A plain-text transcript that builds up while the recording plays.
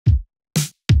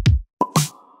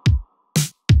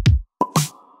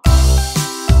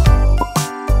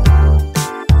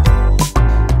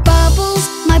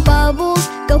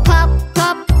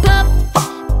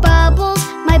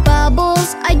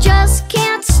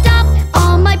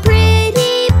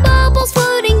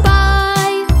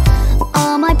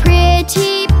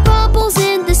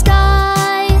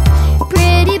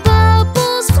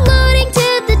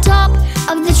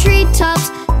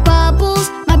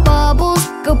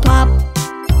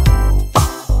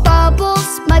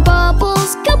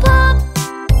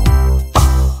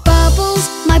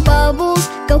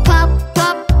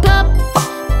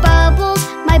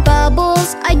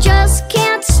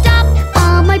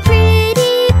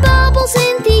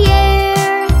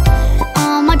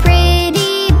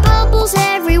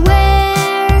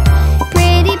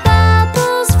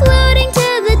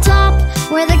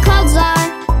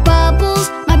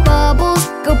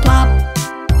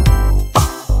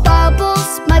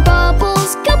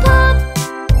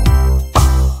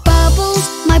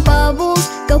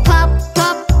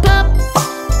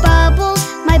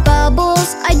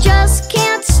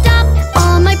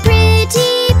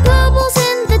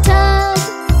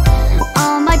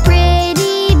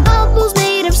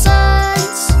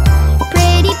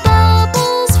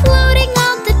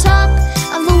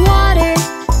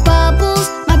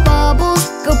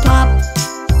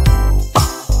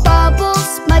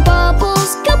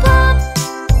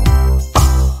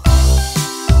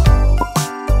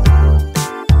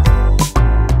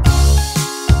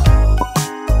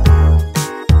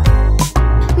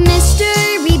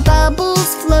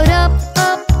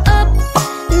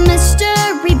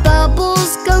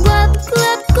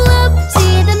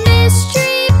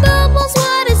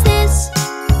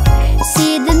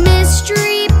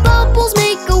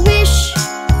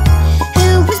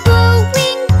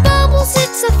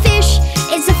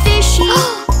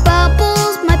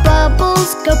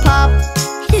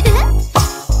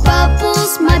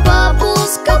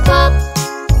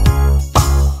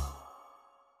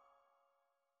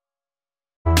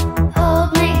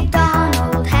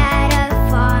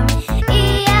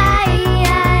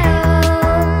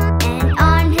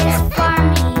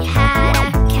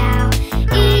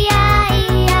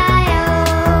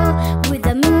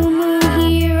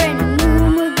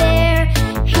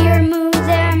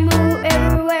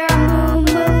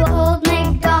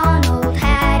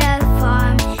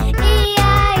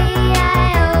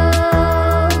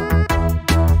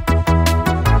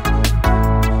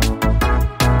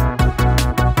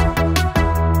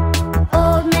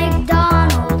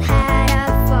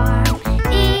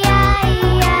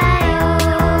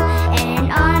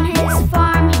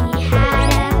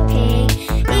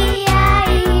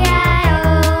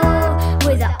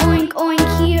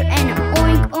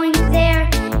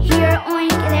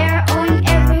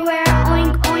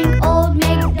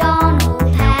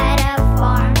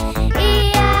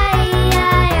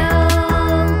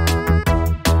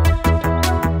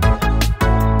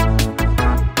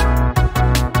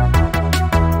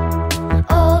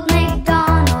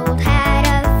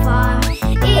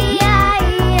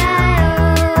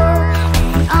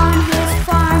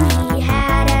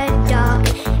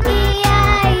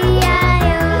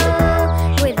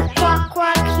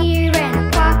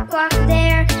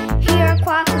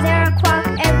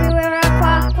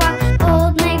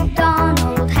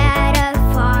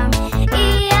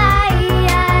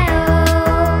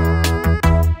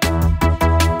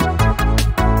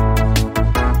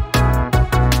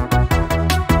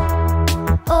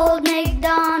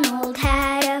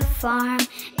farm.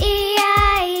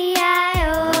 E-I-E-I-O.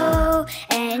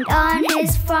 And on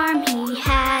his farm he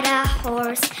had a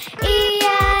horse.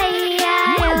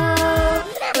 E-I-E-I-O.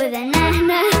 With a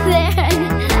na-na there and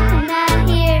a na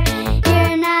here,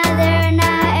 here na there na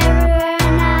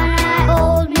everywhere na.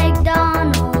 Old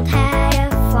MacDonald had a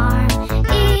farm.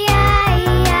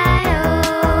 E-I-E-I-O.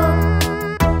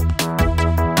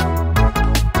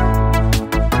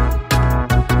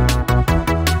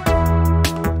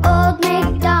 Old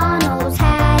MacDonald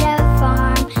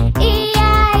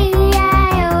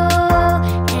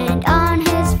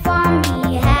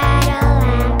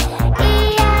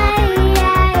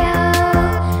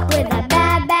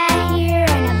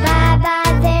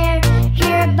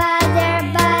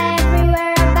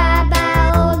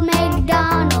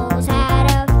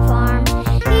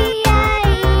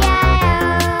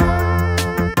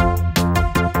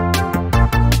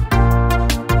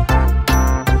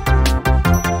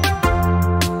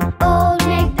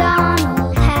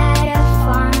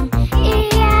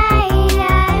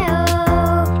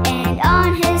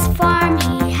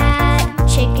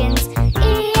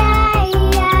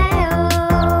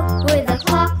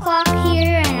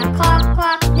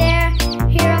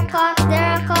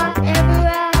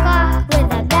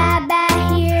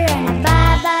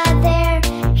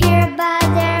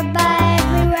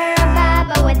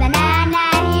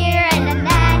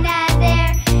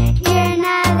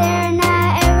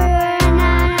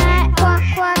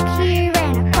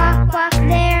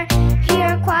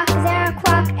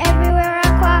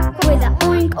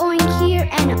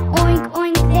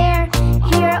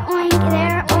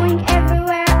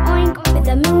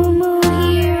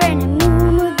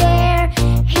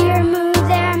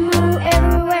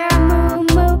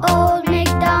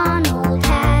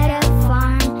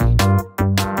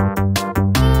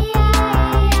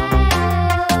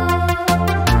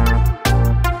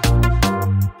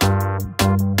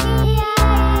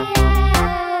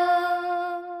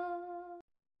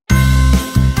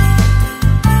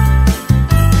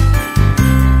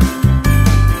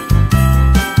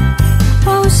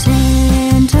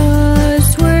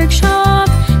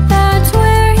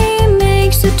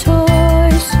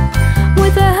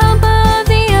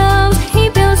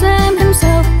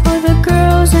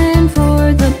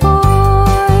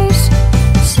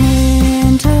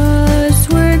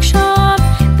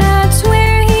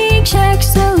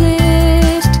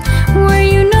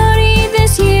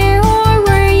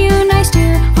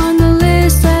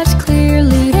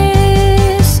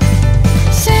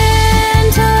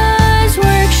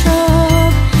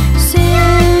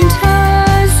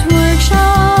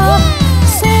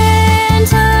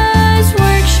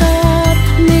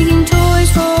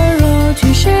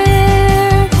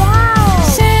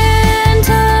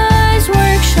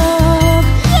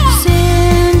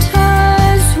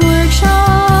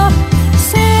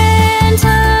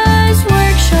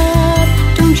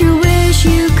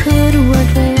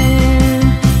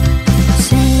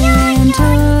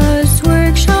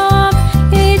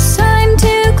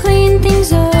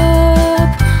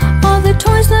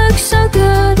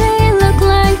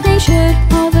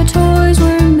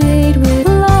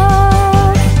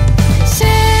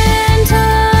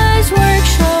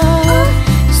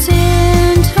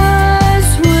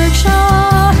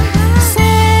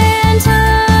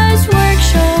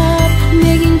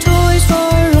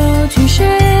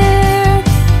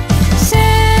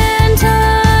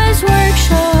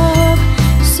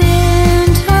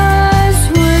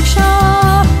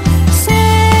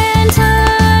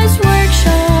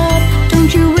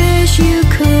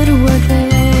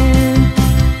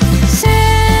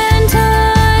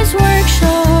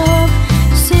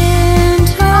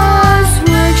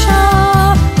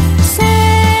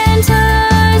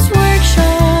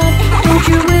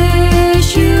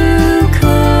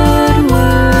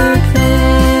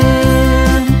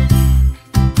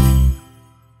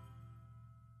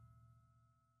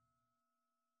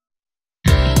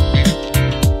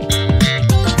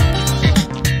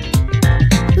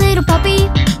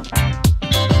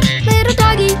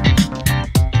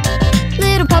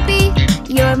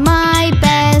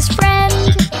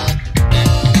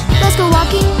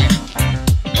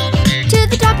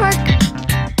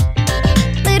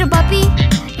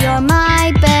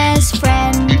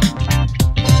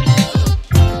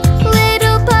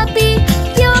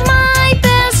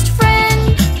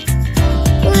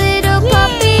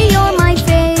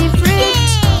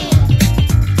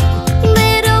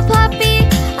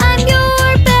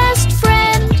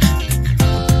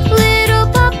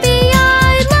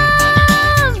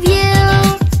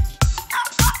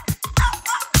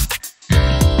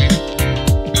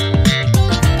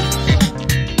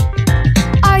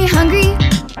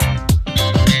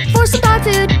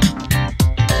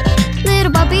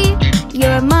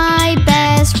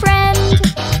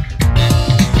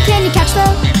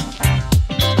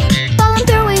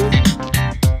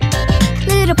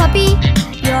puppy,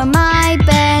 you're my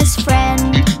best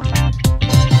friend.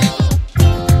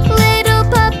 Little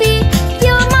puppy,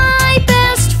 you're my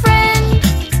best friend.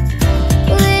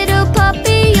 Little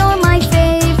puppy, you're my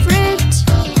favorite.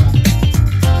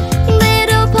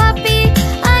 Little puppy,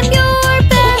 I'm your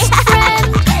best friend.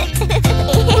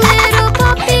 Little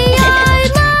puppy, I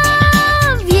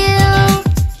love you.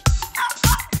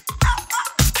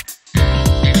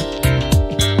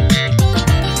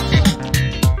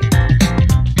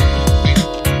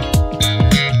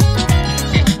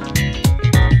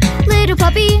 Little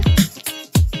puppy,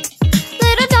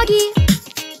 little doggy.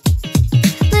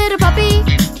 Little puppy,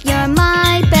 you're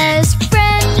my best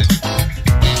friend.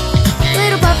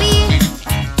 Little puppy,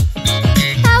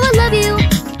 how I love you.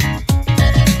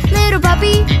 Little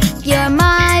puppy, you're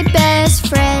my best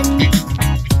friend.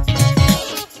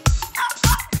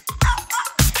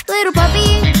 Little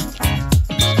puppy,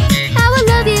 how I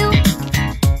love you.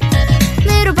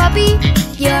 Little puppy,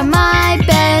 you're my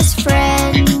best friend.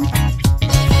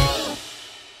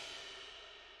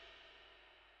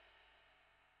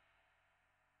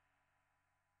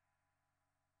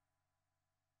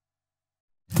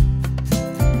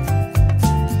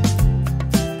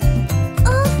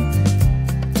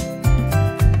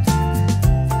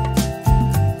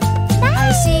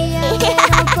 I see a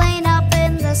little plane up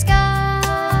in the sky.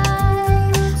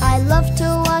 I love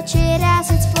to watch it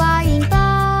as it's flying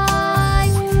by.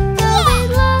 Though it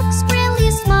looks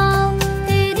really small,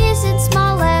 it isn't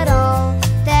small at all.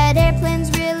 That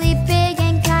airplane's really big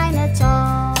and kinda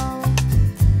tall.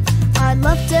 I'd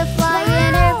love to fly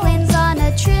in airplanes on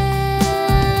a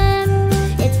trip.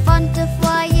 It's fun to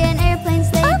fly in airplanes,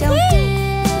 they don't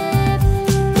dip.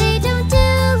 They don't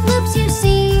do loops, you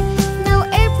see. No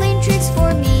airplane tricks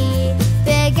for me.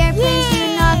 Big airplanes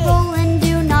do not roll and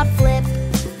do not flip.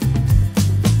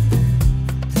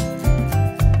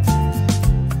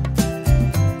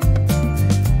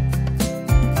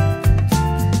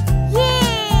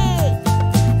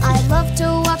 I love to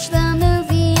watch the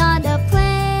movie on a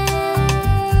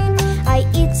plane. I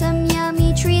eat some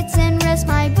yummy treats and rest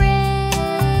my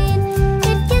brain.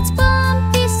 It gets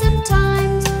bumpy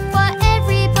sometimes, but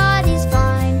everybody's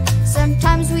fine.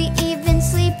 Sometimes we even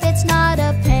sleep, it's not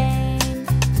a pain.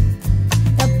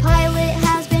 The pilot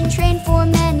has been trained for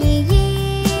many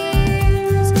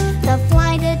years. The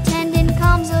flight attendant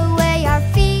calms away our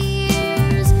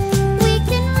fears. We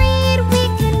can read, we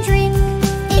can drink.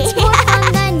 It's more fun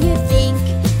than you think.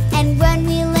 And when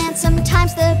we land,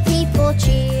 sometimes the people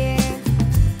cheer.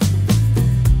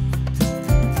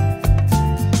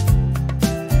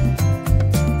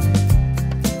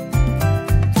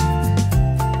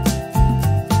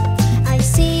 I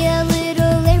see a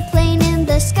little airplane in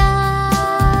the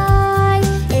sky.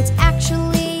 It's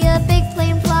actually a big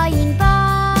plane flying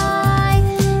by.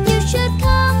 You should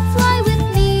come fly with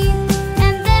me,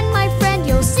 and then, my friend,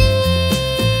 you'll see.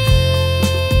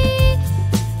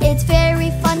 It's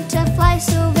very fun to fly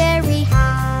so very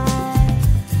high.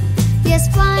 Yes,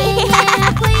 flying in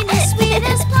a plane is sweet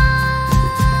as pie.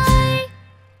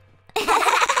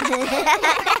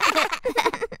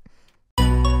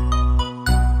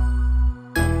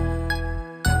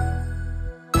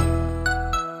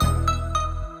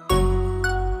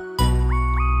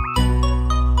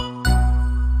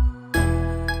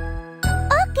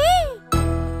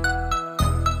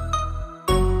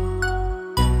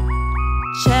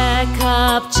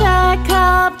 Check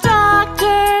up,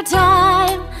 doctor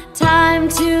time. Time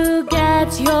to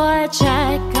get your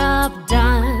checkup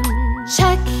done.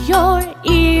 Check your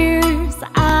ears,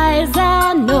 eyes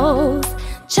and nose.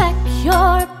 Check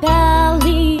your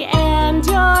belly and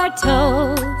your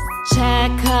toes.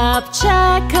 Check up,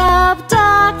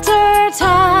 doctor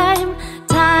time.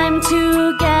 Time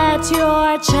to get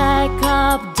your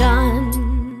checkup done.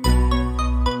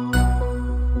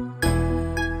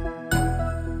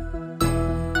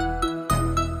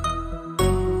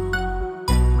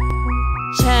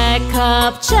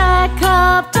 Check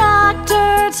up,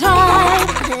 doctor time.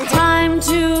 Time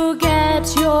to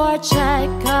get your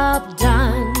checkup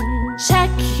done. Check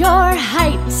your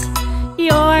height,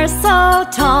 you're so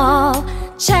tall.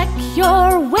 Check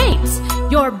your weight,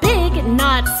 you're big,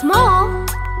 not small.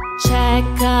 Check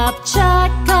up,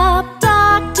 doctor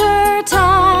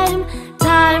time.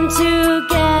 Time to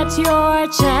get your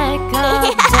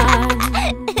checkup done.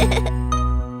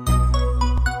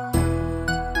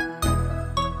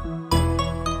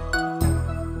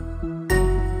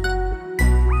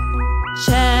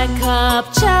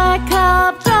 Check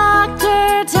up,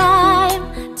 doctor time.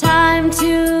 Time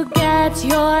to get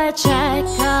your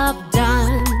checkup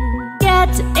done.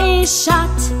 Get a shot,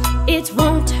 it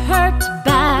won't hurt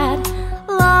bad.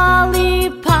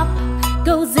 Lollipop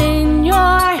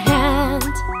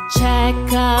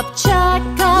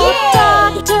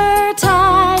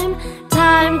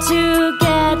Time to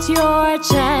get your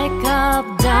checkup